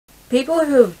People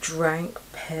who have drank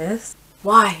piss,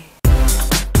 why?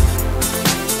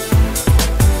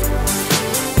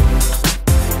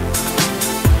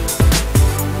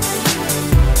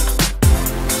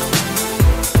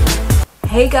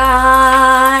 Hey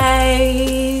guys,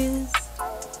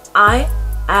 I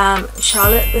am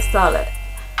Charlotte the Starlet.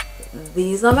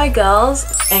 These are my girls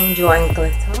enjoying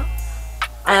glitter,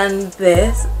 and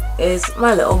this is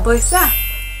my little boy Seth.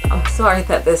 I'm sorry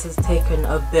that this has taken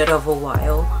a bit of a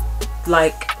while.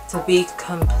 Like, to be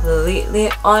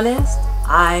completely honest,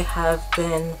 I have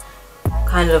been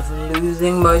kind of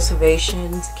losing motivation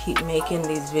to keep making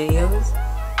these videos,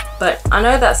 but I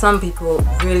know that some people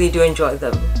really do enjoy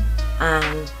them,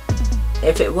 and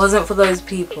if it wasn't for those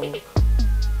people,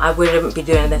 I wouldn't be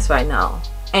doing this right now.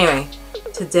 Anyway,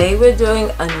 today we're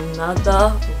doing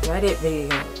another Reddit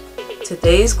video.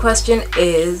 Today's question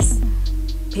is,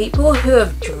 people who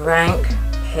have drank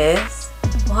piss,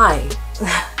 why?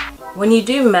 When you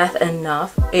do meth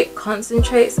enough, it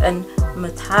concentrates and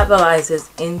metabolizes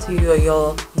into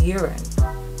your urine.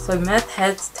 So meth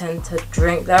heads tend to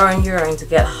drink their own urine to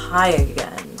get high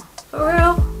again. For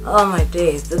real? Oh my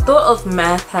days. The thought of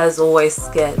meth has always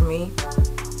scared me.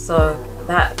 So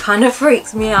that kind of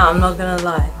freaks me out, I'm not gonna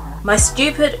lie. My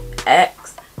stupid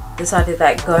ex decided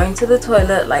that going to the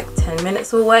toilet like 10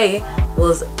 minutes away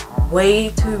was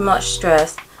way too much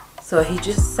stress, so he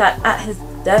just sat at his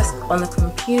desk on the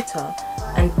computer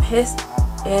and pissed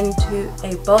into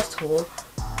a bottle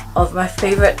of my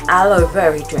favorite aloe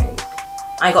berry drink.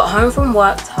 I got home from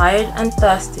work tired and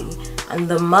thirsty, and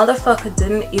the motherfucker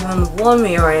didn't even warn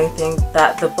me or anything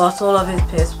that the bottle of his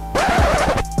piss.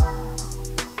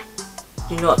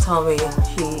 Do not tell me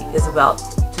she is about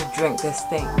to drink this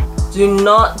thing. Do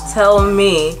not tell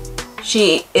me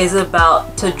she is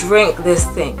about to drink this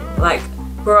thing. Like,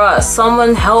 bruh,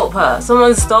 someone help her.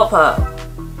 Someone stop her.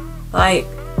 Like,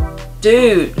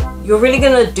 dude, you're really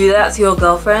gonna do that to your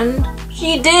girlfriend?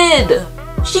 She did!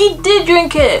 She did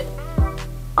drink it!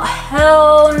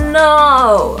 Hell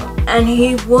no! And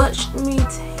he watched me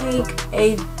take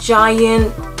a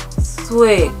giant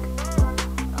swig.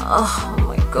 Oh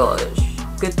my gosh.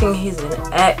 Good thing he's an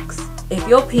ex. If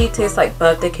your pee tastes like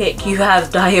birthday cake, you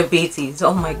have diabetes.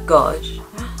 Oh my gosh.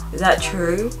 Is that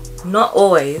true? Not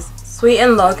always. Sweet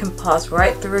and low can pass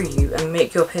right through you and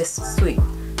make your piss sweet.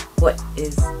 What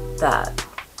is that?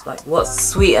 Like, what's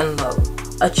sweet and low?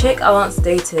 A chick I once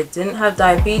dated didn't have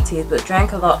diabetes but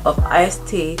drank a lot of iced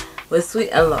tea with sweet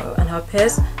and low, and her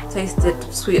piss tasted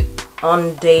sweet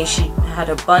on days she had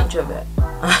a bunch of it.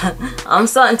 I'm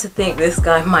starting to think this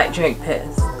guy might drink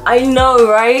piss. I know,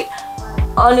 right?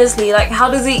 Honestly, like,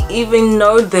 how does he even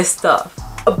know this stuff?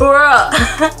 Bruh!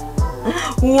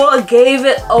 What gave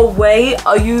it away?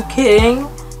 Are you kidding?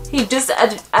 He just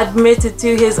admitted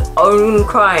to his own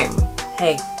crime.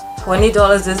 Hey,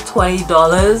 $20 is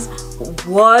 $20.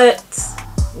 What?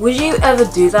 Would you ever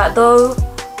do that though?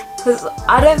 Because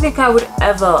I don't think I would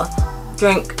ever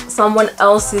drink someone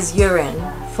else's urine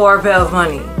for a bit of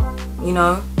money, you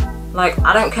know? Like,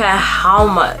 I don't care how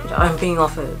much I'm being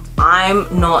offered. I'm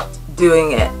not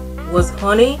doing it. Was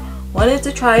horny, wanted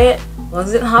to try it,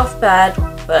 wasn't half bad,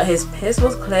 but his piss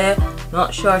was clear.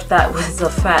 Not sure if that was a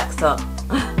factor.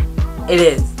 It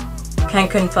is. Can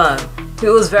confirm. He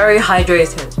was very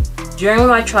hydrated. During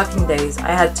my trucking days, I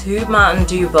had 2 Mountain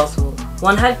Dew bottles.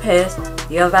 One had piss,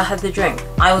 the other had the drink.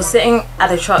 I was sitting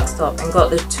at a truck stop and got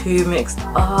the 2 mixed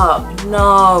up.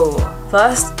 No.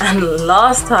 First and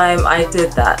last time I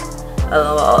did that.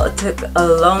 It took a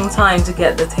long time to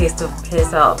get the taste of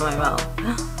piss out of my mouth.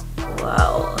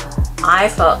 Well, I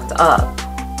fucked up.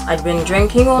 I'd been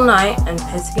drinking all night and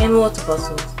pissing in water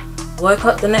bottles. Woke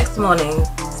up the next morning,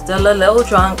 still a little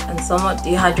drunk and somewhat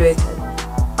dehydrated.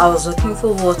 I was looking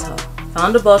for water,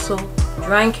 found a bottle,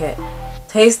 drank it.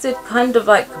 Tasted kind of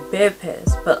like beer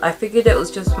piss, but I figured it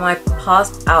was just my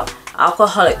passed out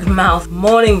alcoholic mouth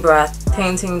morning breath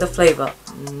tainting the flavor.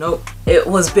 Nope, it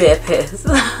was beer piss.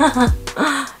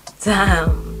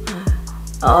 Damn.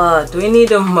 Do we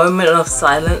need a moment of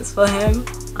silence for him?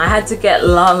 I had to get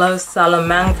Lalo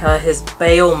Salamanca his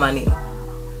bail money.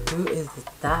 Who is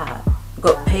that?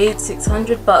 Got paid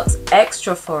 $600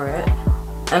 extra for it,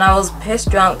 and I was piss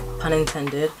drunk, pun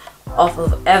intended, off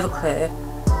of Everclear.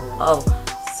 Oh,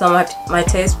 so my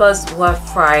taste buds were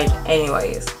fried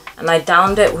anyways, and I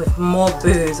downed it with more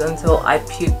booze until I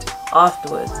puked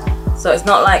afterwards. So it's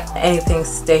not like anything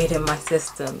stayed in my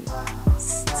system.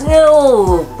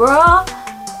 Still, bruh,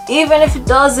 even if it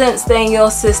doesn't stay in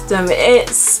your system,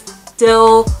 it's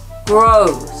still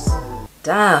gross.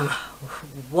 Damn,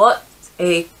 what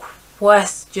a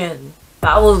question.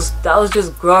 That was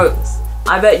just gross.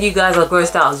 I bet you guys are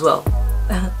grossed out as well.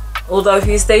 Although if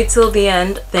you stayed till the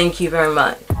end, thank you very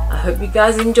much. I hope you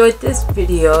guys enjoyed this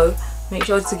video. Make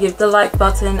sure to give the like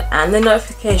button and the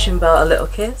notification bell a little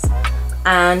kiss,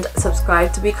 and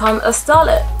subscribe to become a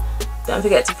starlet. Don't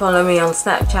forget to follow me on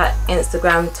Snapchat,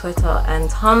 Instagram, Twitter and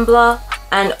Tumblr,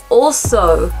 and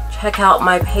also check out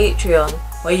my Patreon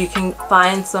where you can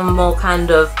find some more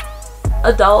kind of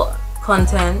adult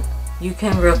content. You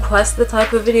can request the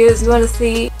type of videos you want to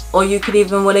see, or you could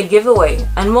even win a giveaway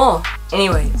and more.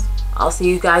 Anyways, I'll see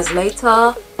you guys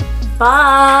later.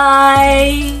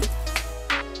 Bye!